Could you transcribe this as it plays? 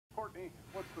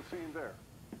scene there.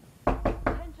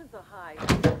 Tensions are high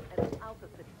and Alpha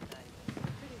City tonight.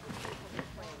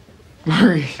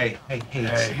 Murray. Hey,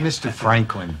 Mr.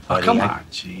 Franklin, buddy. Come on,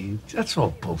 Gene. That's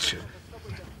all bullshit.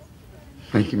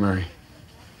 Thank you, Murray.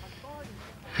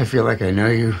 I feel like I know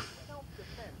you.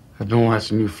 I've been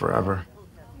watching you forever.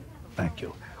 Thank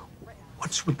you.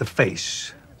 What's with the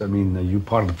face? I mean, are you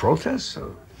part of the protest?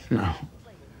 Or? No.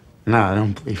 No, I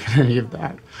don't believe in any of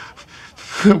that.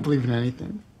 I don't believe in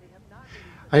anything.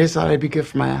 I just thought I'd be good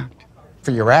for my act.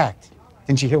 For your act.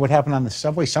 Didn't you hear what happened on the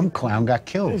subway? Some clown got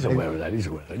killed. He's aware of that. He's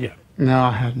aware of that, yeah. No,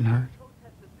 I hadn't heard.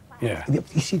 Yeah. You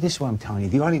see, this is what I'm telling you.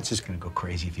 The audience is going to go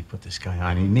crazy if you put this guy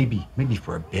on. And maybe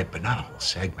for a bit, but not a whole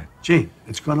segment. Gene,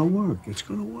 it's going to work. It's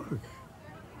going to work.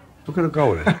 We're going to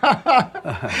go with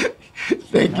it.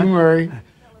 Thank you, Murray.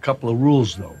 Couple of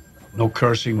rules, though. No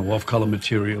cursing, no off-color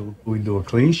material. We do a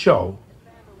clean show,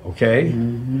 okay?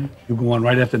 Mm-hmm. You go on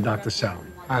right after Dr. Sally.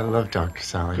 I love Dr.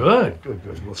 Sally. Good.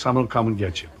 Well, someone will come and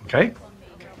get you, okay?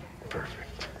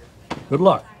 Perfect. Good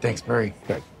luck. Thanks, Murray.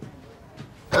 Okay.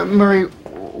 Murray,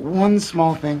 one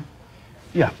small thing.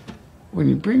 Yeah. When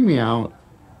you bring me out,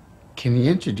 can you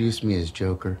introduce me as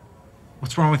Joker?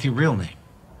 What's wrong with your real name?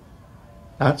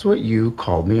 That's what you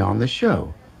called me on the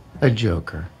show. A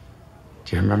Joker.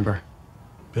 Do you remember?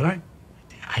 Did I?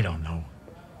 I don't know.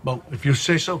 Well, if you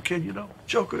say so, kid, you know,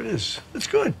 Joker it is. It's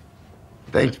good.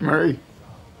 Thanks, Murray.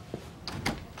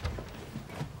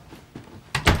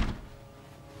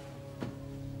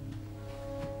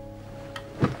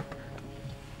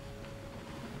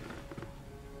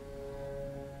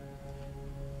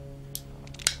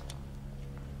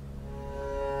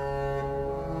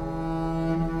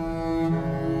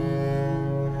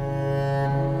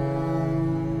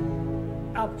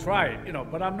 I'll try it, you know,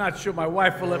 but I'm not sure my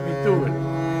wife will let me do it.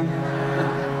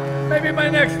 Maybe my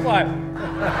next life.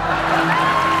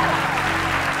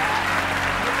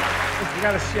 You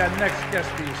gotta see our next guest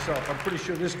for yourself. I'm pretty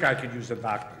sure this guy could use a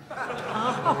doctor.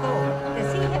 Oh,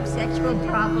 does he have sexual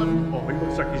problems? Oh, he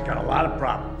looks like he's got a lot of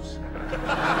problems.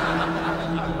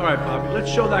 All right, Bobby,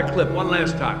 let's show that clip one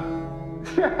last time.